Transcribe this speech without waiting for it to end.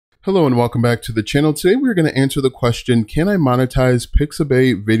Hello and welcome back to the channel. Today we're going to answer the question, can I monetize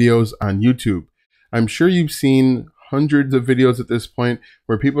Pixabay videos on YouTube? I'm sure you've seen hundreds of videos at this point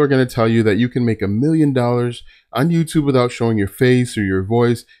where people are going to tell you that you can make $1 million on YouTube without showing your face or your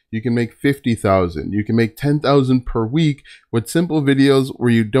voice. You can make 50,000. You can make 10,000 per week with simple videos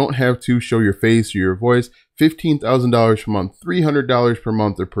where you don't have to show your face or your voice. $15,000 per month, $300 per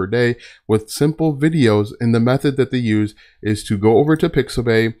month or per day with simple videos. And the method that they use is to go over to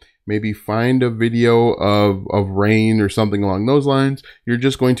Pixabay, maybe find a video of rain or something along those lines. You're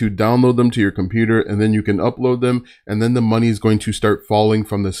just going to download them to your computer and then you can upload them, and then the money is going to start falling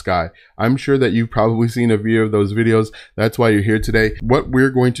from the sky. I'm sure that you've probably seen a few of those videos. That's why you're here today. What we're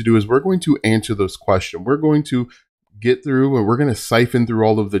going to do is we're going to answer this question. We're going to get through and we're going to siphon through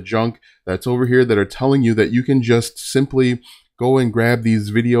all of the junk that's over here that are telling you that you can just simply go and grab these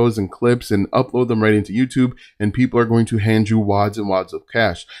videos and clips and upload them right into YouTube, and people are going to hand you wads and wads of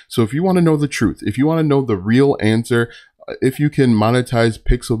cash. So if you want to know the truth, if you want to know the real answer, if you can monetize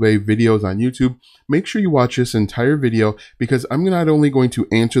Pixabay videos on YouTube, make sure you watch this entire video, because I'm not only going to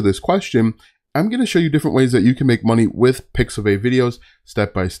answer this question, I'm going to show you different ways that you can make money with Pixabay videos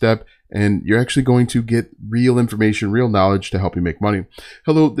step by step, and you're actually going to get real information, real knowledge to help you make money.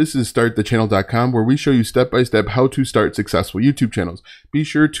 Hello, this is startthechannel.com, where we show you step by step how to start successful YouTube channels. Be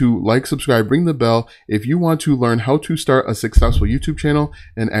sure to like, subscribe, ring the bell if you want to learn how to start a successful YouTube channel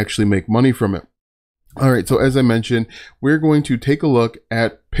and actually make money from it. All right, so as I mentioned, we're going to take a look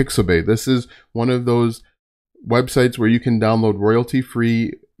at Pixabay. This is one of those websites where you can download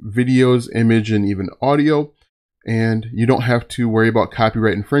royalty-free videos, image, and even audio, and you don't have to worry about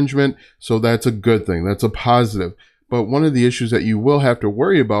copyright infringement. So that's a good thing. That's a positive. But one of the issues that you will have to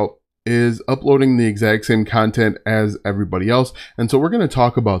worry about is uploading the exact same content as everybody else. And so we're going to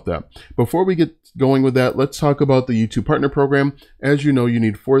talk about that. Before we get going with that, let's talk about the YouTube Partner Program. As you know, you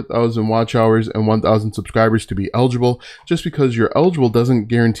need 4,000 watch hours and 1,000 subscribers to be eligible. Just because you're eligible doesn't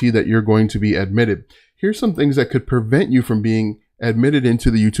guarantee that you're going to be admitted. Here's some things that could prevent you from being admitted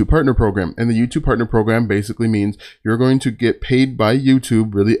into the YouTube Partner Program. And the YouTube Partner Program basically means you're going to get paid by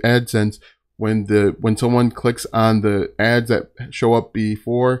YouTube, really AdSense, when someone clicks on the ads that show up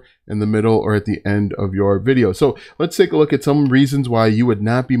before, in the middle, or at the end of your video. So let's take a look at some reasons why you would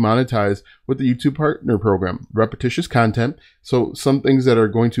not be monetized with the YouTube Partner Program. Repetitious content. So some things that are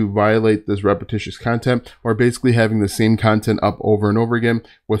going to violate this repetitious content are basically having the same content up over and over again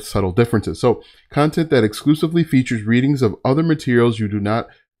with subtle differences. So content that exclusively features readings of other materials you do not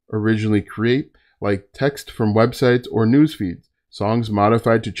originally create, like text from websites or news feeds. Songs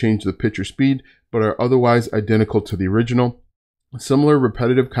modified to change the pitch or speed, but are otherwise identical to the original. Similar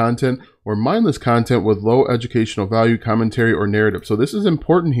repetitive content or mindless content with low educational value, commentary, or narrative. So this is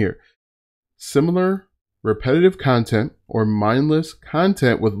important here. Similar repetitive content or mindless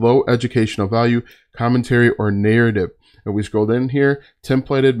content with low educational value, commentary, or narrative. If we scroll in here,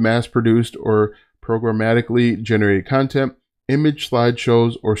 templated, mass-produced, or programmatically generated content, image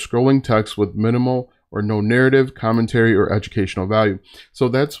slideshows, or scrolling text with minimal or no narrative, commentary, or educational value. So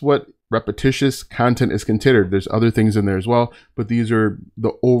that's what repetitious content is considered. There's other things in there as well, but these are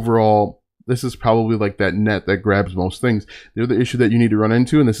the overall, this is probably like that net that grabs most things. The other issue that you need to run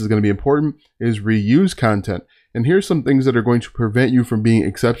into, and this is going to be important, is reuse content. And here's some things that are going to prevent you from being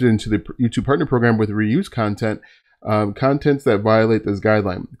accepted into the YouTube Partner Program with reuse content. Contents that violate this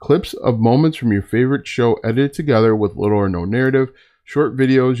guideline. Clips of moments from your favorite show edited together with little or no narrative. Short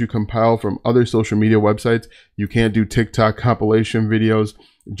videos you compile from other social media websites. You can't do TikTok compilation videos,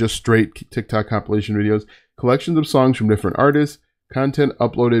 just straight TikTok compilation videos. Collections of songs from different artists. Content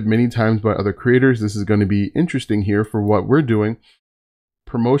uploaded many times by other creators. This is going to be interesting here for what we're doing.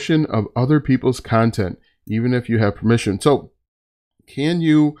 Promotion of other people's content, even if you have permission. So, can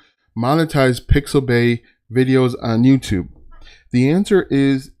you monetize Pixabay videos on YouTube? The answer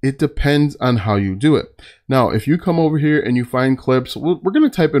is it depends on how you do it. Now, if you come over here and you find clips, we're going to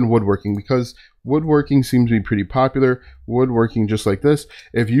type in woodworking because woodworking seems to be pretty popular. Woodworking just like this.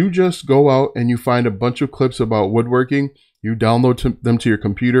 If you just go out and you find a bunch of clips about woodworking, you download them to your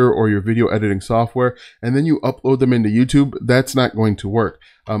computer or your video editing software, and then you upload them into YouTube, that's not going to work.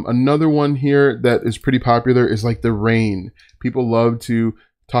 Another one here that is pretty popular is like the rain. People love to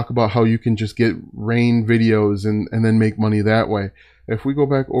talk about how you can just get rain videos and then make money that way. If we go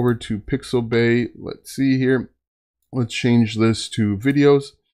back over to Pixabay, let's see here. Let's change this to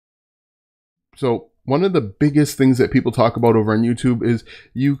videos. So one of the biggest things that people talk about over on YouTube is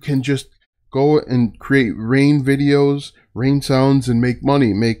you can just go and create rain videos rain sounds and make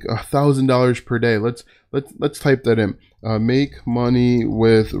money, make $1,000 per day. Let's type that in. Make money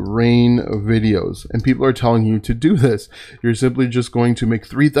with rain videos. And people are telling you to do this. You're simply just going to make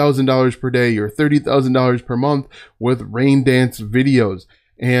 $3,000 per day or $30,000 per month with rain dance videos.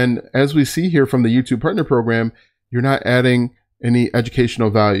 And as we see here from the YouTube Partner Program, you're not adding any educational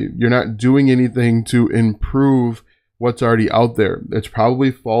value. You're not doing anything to improve what's already out there. It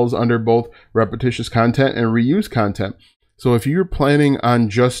probably falls under both repetitious content and reuse content. So if you're planning on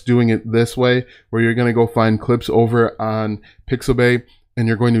just doing it this way, where you're going to go find clips over on Pixabay and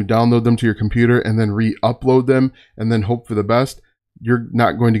you're going to download them to your computer and then re-upload them and then hope for the best, you're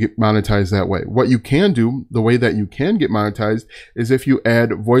not going to get monetized that way. What you can do, the way that you can get monetized, is if you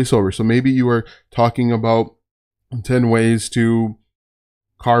add voiceover. So maybe you are talking about 10 ways to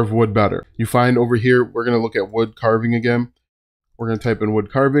carve wood better. You find over here, we're going to look at wood carving again. We're going to type in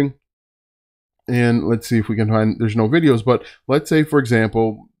wood carving. And let's see if we can find, there's no videos, but let's say, for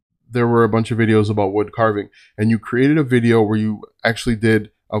example, there were a bunch of videos about wood carving and you created a video where you actually did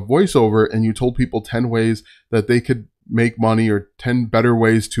a voiceover and you told people 10 ways that they could make money or 10 better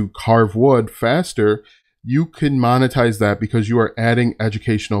ways to carve wood faster. You can monetize that because you are adding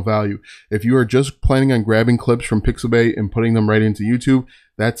educational value. If you are just planning on grabbing clips from Pixabay and putting them right into YouTube,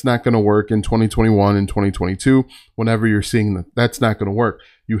 that's not going to work in 2021 and 2022. Whenever you're seeing that, that's not going to work.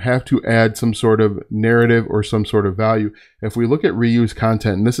 You have to add some sort of narrative or some sort of value. If we look at reuse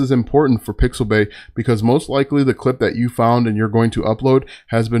content, and this is important for Pixabay because most likely the clip that you found and you're going to upload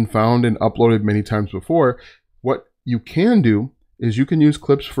has been found and uploaded many times before. What you can do is you can use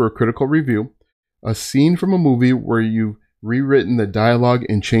clips for a critical review, a scene from a movie where you've rewritten the dialogue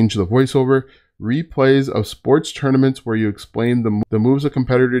and changed the voiceover, replays of sports tournaments where you explain the moves a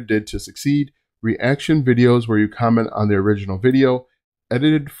competitor did to succeed, reaction videos where you comment on the original video,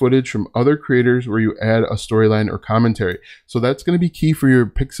 edited footage from other creators where you add a storyline or commentary. So that's going to be key for your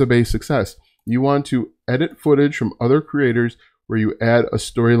Pixabay success. You want to edit footage from other creators where you add a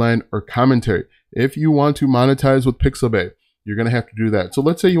storyline or commentary. If you want to monetize with Pixabay, you're going to have to do that. So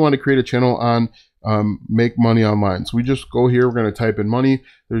let's say you want to create a channel on make money online. So we just go here, we're going to type in money.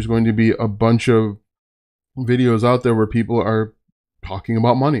 There's going to be a bunch of videos out there where people are talking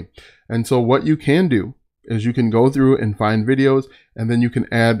about money. And so what you can do is you can go through and find videos, and then you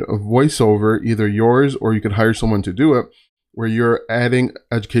can add a voiceover, either yours or you could hire someone to do it, where you're adding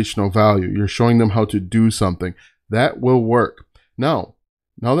educational value. You're showing them how to do something. That will work. Now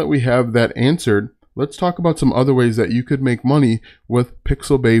that we have that answered, let's talk about some other ways that you could make money with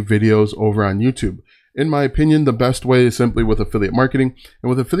Pixabay videos over on YouTube. In my opinion, the best way is simply with affiliate marketing. And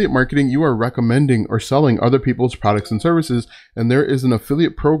with affiliate marketing, you are recommending or selling other people's products and services. And there is an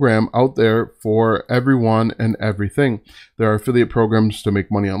affiliate program out there for everyone and everything. There are affiliate programs to make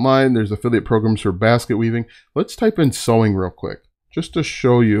money online. There's affiliate programs for basket weaving. Let's type in sewing real quick, just to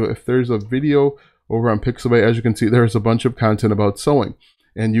show you if there's a video over on Pixabay. As you can see, there's a bunch of content about sewing.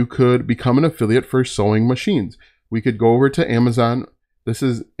 And you could become an affiliate for sewing machines. We could go over to Amazon. This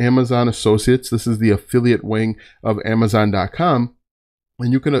is Amazon Associates. This is the affiliate wing of Amazon.com.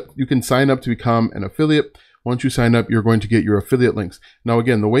 And you can sign up to become an affiliate. Once you sign up, you're going to get your affiliate links. Now,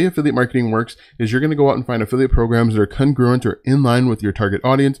 again, the way affiliate marketing works is you're going to go out and find affiliate programs that are congruent or in line with your target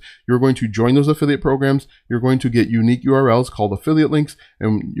audience. You're going to join those affiliate programs. You're going to get unique URLs called affiliate links,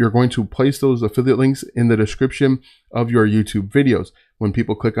 and you're going to place those affiliate links in the description of your YouTube videos. When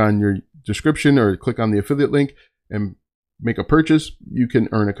people click on your description or click on the affiliate link and make a purchase, you can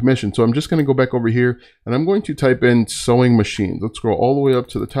earn a commission. So I'm just going to go back over here and I'm going to type in sewing machine. Let's scroll all the way up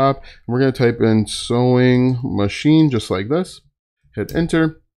to the top. And we're going to type in sewing machine just like this. Hit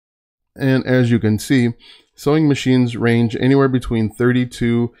enter. And as you can see, sewing machines range anywhere between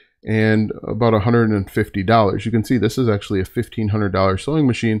 $32 and about $150. You can see this is actually a $1,500 sewing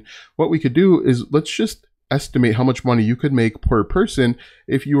machine. What we could do is let's just estimate how much money you could make per person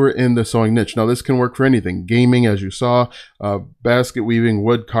if you were in the sewing niche. Now, this can work for anything. Gaming, as you saw, basket weaving,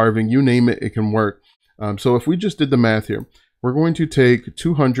 wood carving, you name it, it can work. So if we just did the math here, we're going to take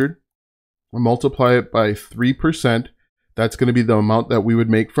 200 and multiply it by 3%. That's going to be the amount that we would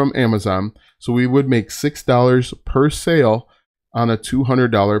make from Amazon. So we would make $6 per sale on a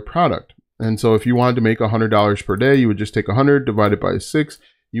 $200 product. And so if you wanted to make $100 per day, you would just take 100 divided by 6.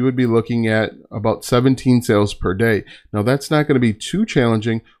 You would be looking at about 17 sales per day. Now, that's not going to be too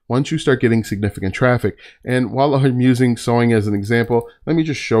challenging once you start getting significant traffic. And while I'm using sewing as an example, let me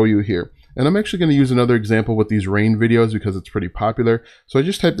just show you here. And I'm actually going to use another example with these rain videos because it's pretty popular. So I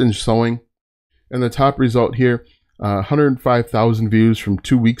just typed in sewing, and the top result here, 105,000 views from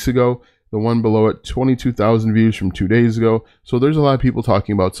 2 weeks ago. The one below it, 22,000 views from 2 days ago. So there's a lot of people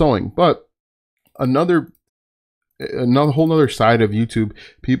talking about sewing. But another another whole nother side of YouTube.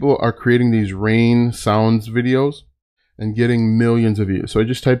 People are creating these rain sounds videos and getting millions of views. So I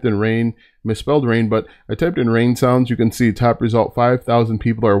just typed in rain, misspelled rain, but I typed in rain sounds. You can see top result, 5,000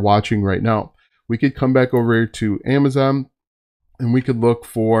 people are watching right now. We could come back over here to Amazon and we could look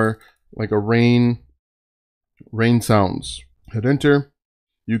for like a rain sounds. Hit enter.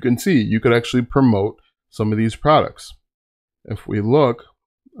 You can see you could actually promote some of these products. If we look,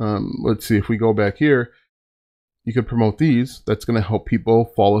 let's see, if we go back here, you could promote these. That's going to help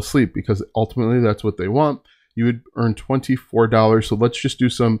people fall asleep because ultimately that's what they want. You would earn $24. So let's just do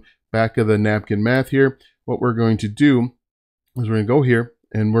some back of the napkin math here. What we're going to do is we're going to go here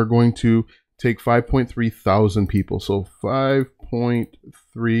and we're going to take 5.3 thousand people. So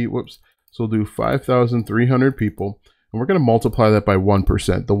 5.3, whoops. So we'll do 5,300 people. And we're going to multiply that by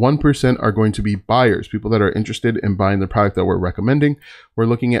 1%. The 1% are going to be buyers, people that are interested in buying the product that we're recommending. We're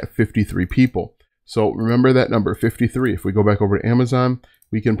looking at 53 people. So remember that number, 53. If we go back over to Amazon,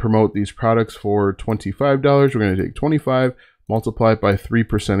 we can promote these products for $25. We're going to take 25, multiply it by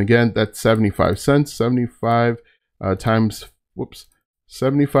 3% again. That's 75 cents. 75 times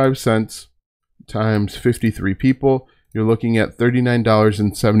 75 cents times 53 people. You're looking at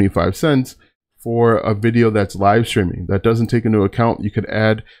 $39.75 for a video that's live streaming. That doesn't take into account, you could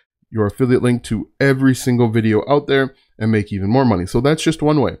add your affiliate link to every single video out there and make even more money. So that's just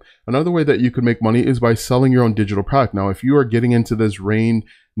one way. Another way that you could make money is by selling your own digital product. Now, if you are getting into this rain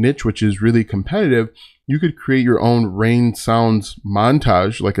niche, which is really competitive, you could create your own rain sounds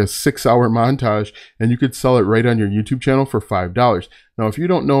montage, like a 6-hour montage, and you could sell it right on your YouTube channel for $5. Now, if you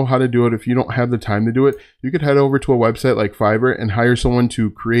don't know how to do it, if you don't have the time to do it, you could head over to a website like Fiverr and hire someone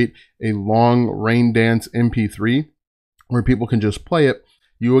to create a long rain dance MP3 where people can just play it.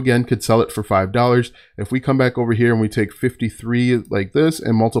 You again could sell it for $5. If we come back over here and we take 53 like this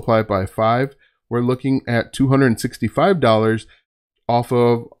and multiply it by 5, we're looking at $265 off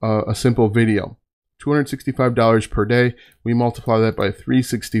of a simple video. $265 per day. We multiply that by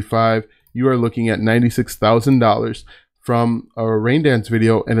 365. You are looking at $96,000 from a rain dance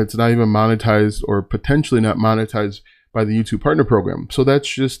video, and it's not even monetized or potentially not monetized by the YouTube Partner Program. So that's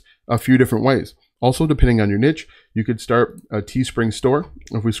just a few different ways. Also, depending on your niche, you could start a Teespring store.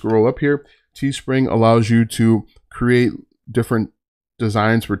 If we scroll up here, Teespring allows you to create different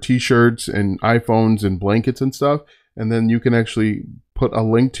designs for t-shirts and iPhones and blankets and stuff. And then you can actually put a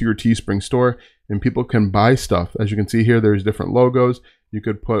link to your Teespring store and people can buy stuff. As you can see here, there's different logos. You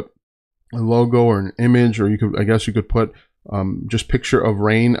could put a logo or an image, or you could, I guess you could put just picture of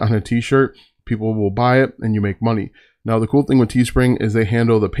rain on a t-shirt. People will buy it and you make money. Now, the cool thing with Teespring is they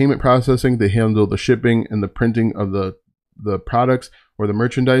handle the payment processing, they handle the shipping and the printing of the products or the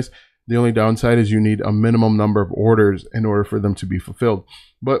merchandise. The only downside is you need a minimum number of orders in order for them to be fulfilled.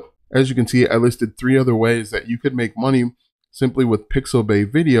 But as you can see, I listed 3 other ways that you could make money simply with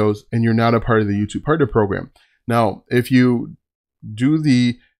Pixabay videos, and you're not a part of the YouTube Partner Program. Now, if you do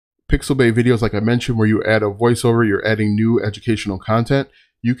the Pixabay videos, like I mentioned, where you add a voiceover, you're adding new educational content,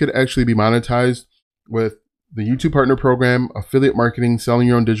 you could actually be monetized with the YouTube Partner Program, affiliate marketing, selling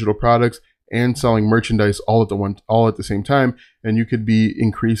your own digital products, and selling merchandise all at the same time. And you could be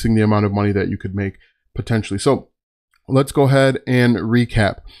increasing the amount of money that you could make potentially. So let's go ahead and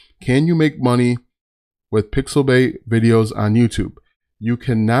recap. Can you make money with Pixabay videos on YouTube? You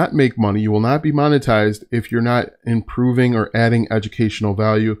cannot make money. You will not be monetized if you're not improving or adding educational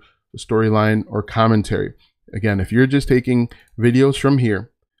value, storyline, or commentary. Again, if you're just taking videos from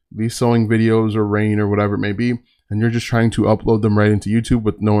here, these sewing videos or rain or whatever it may be, and you're just trying to upload them right into YouTube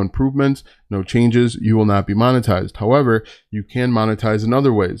with no improvements, no changes, you will not be monetized. However, you can monetize in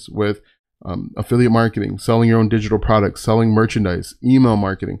other ways with affiliate marketing, selling your own digital products, selling merchandise, email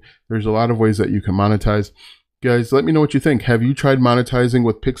marketing. There's a lot of ways that you can monetize. Guys, let me know what you think. Have you tried monetizing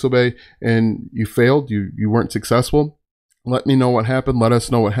with Pixabay and you failed? You weren't successful? Let me know what happened. Let us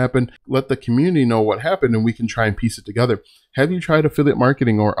know what happened. Let the community know what happened, and we can try and piece it together. Have you tried affiliate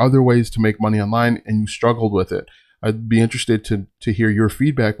marketing or other ways to make money online and you struggled with it? I'd be interested to hear your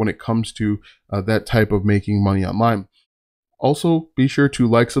feedback when it comes to that type of making money online. Also, be sure to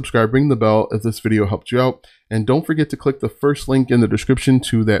like, subscribe, ring the bell if this video helped you out. And don't forget to click the first link in the description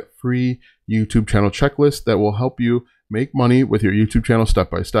to that free YouTube channel checklist that will help you make money with your YouTube channel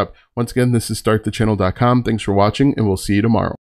step by step. Once again, this is startthechannel.com. Thanks for watching, and we'll see you tomorrow.